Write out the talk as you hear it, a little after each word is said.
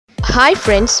Hi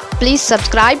friends, please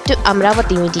subscribe to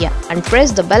Amaravathi Media and press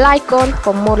the bell icon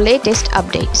for more latest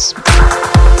updates.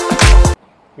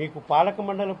 మీకు పాలక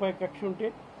మండలిపై కక్ష ఉంటే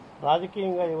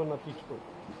రాజకీయంగా ఏమన్నా తీసుకో,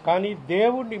 కానీ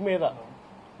దేవుడి మీద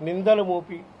నిందలు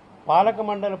మోపి పాలక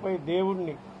మండలిపై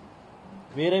దేవుడిని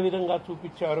వేరే విధంగా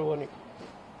చూపించారు అని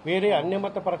వేరే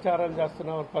అన్యమత ప్రచారం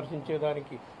చేస్తున్నామని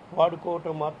పరిశీలించేదానికి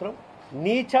వాడుకోవటం మాత్రం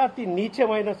నీచాతి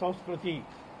నీచమైన సంస్కృతి.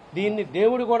 దీన్ని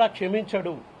దేవుడు కూడా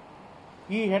క్షమించడు.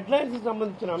 ఈ హెడ్లైన్స్కి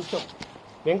సంబంధించిన అంశం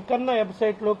వెంకన్న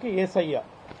వెబ్సైట్లోకి ఏసయ్య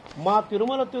మా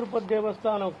తిరుమల తిరుపతి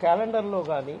దేవస్థానం క్యాలెండర్లో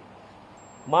కానీ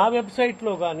మా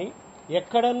వెబ్సైట్లో కానీ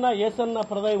ఎక్కడన్నా ఏసన్న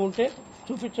ప్రదయం ఉంటే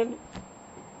చూపించండి.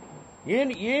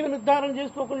 ఏమి నిర్ధారణ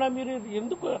చేసుకోకుండా మీరు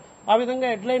ఎందుకు ఆ విధంగా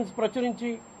హెడ్లైన్స్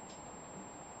ప్రచురించి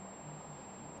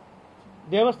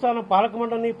దేవస్థానం పాలక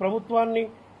మండలిని ప్రభుత్వాన్ని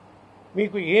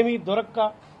మీకు ఏమీ దొరక్క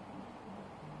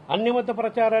అన్యమత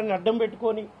ప్రచారాన్ని అడ్డం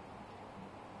పెట్టుకొని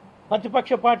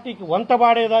ప్రతిపక్ష పార్టీకి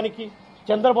వంతబాడేదానికి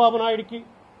చంద్రబాబు నాయుడికి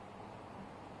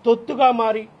తొత్తుగా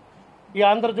మారి ఈ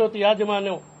ఆంధ్రజ్యోతి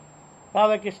యాజమాన్యం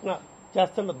రాధాకృష్ణ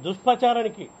చేస్తున్న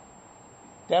దుష్ప్రచారానికి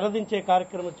తెరదించే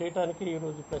కార్యక్రమం చేయడానికి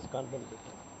ఈరోజు ప్రెస్ కాన్ఫరెన్స్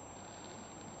పెట్టాం.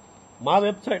 మా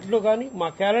వెబ్సైట్లో కానీ మా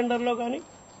క్యాలెండర్లో కానీ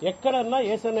ఎక్కడన్నా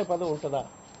ఏసనే పదం ఉంటుందా?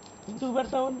 ఎందుకు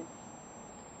పెడతామండి?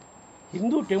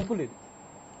 హిందూ టెంపుల్ ఇది.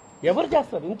 ఎవరు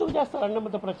చేస్తారు? ఎందుకు చేస్తారు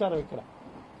అన్నమత ప్రచారం? ఇక్కడ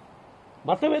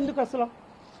మతం ఎందుకు అసలు?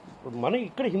 మన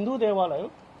ఇక్కడ హిందూ దేవాలయం,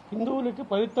 హిందువులకి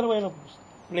పవిత్రమైన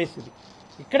ప్లేస్ ఇది.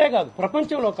 ఇక్కడే కాదు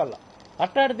ప్రపంచంలో కల్లా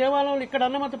అట్లాంటి దేవాలయంలో ఇక్కడ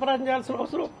అన్నమత ప్రచారం చేయాల్సిన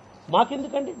అవసరం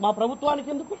మాకెందుకండి? మా ప్రభుత్వానికి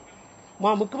ఎందుకు?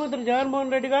 మా ముఖ్యమంత్రి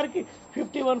జగన్మోహన్ రెడ్డి గారికి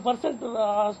 51%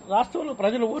 రాష్ట్రంలో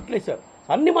ప్రజలు ఓట్లు వేశారు.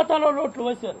 అన్ని మతాలలో ఓట్లు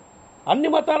వేశారు.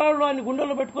 అన్ని మతాలలో ఆయన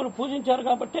గుండెల్లో పెట్టుకొని పూజించారు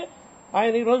కాబట్టి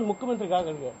ఆయన ఈరోజు ముఖ్యమంత్రి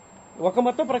కాగలిగారు. ఒక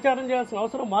మతం ప్రచారం చేయాల్సిన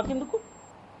అవసరం మాకెందుకు?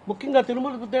 ముఖ్యంగా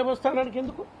తిరుమల దేవస్థానానికి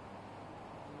ఎందుకు?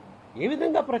 ఏ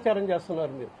విధంగా ప్రచారం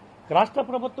చేస్తున్నారు మీరు? రాష్ట్ర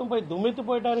ప్రభుత్వంపై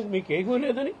దుమ్మెత్తిపోయడానికి మీకు ఏగూ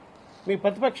లేదని మీ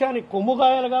ప్రతిపక్షానికి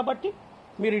కొమ్ముగాయాలి కాబట్టి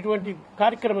మీరు ఇటువంటి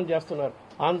కార్యక్రమం చేస్తున్నారు.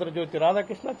 ఆంధ్రజ్యోతి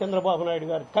రాధాకృష్ణ చంద్రబాబు నాయుడు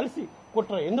గారు కలిసి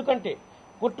కుట్ర. ఎందుకంటే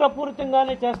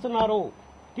కుట్రపూరితంగానే చేస్తున్నారు.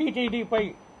 టీటీడీపై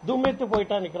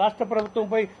దుమ్మెత్తిపోయటానికి రాష్ట్ర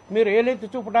ప్రభుత్వంపై మీరు ఏలెత్తి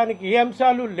చూపడానికి ఏ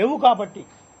అంశాలు లేవు కాబట్టి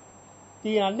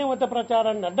ఈ అన్యమత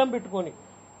ప్రచారాన్ని అడ్డం పెట్టుకొని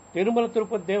తిరుమల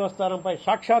తిరుపతి దేవస్థానంపై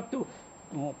సాక్షాత్తు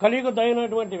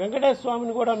కలియుగదైనటువంటి వెంకటేశ్వర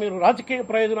స్వామిని కూడా మీరు రాజకీయ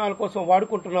ప్రయోజనాల కోసం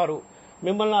వాడుకుంటున్నారు.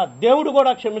 మిమ్మల్ని ఆ దేవుడు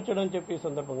కూడా క్షమించడం చెప్పి ఈ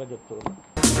సందర్భంగా చెప్తున్నారు.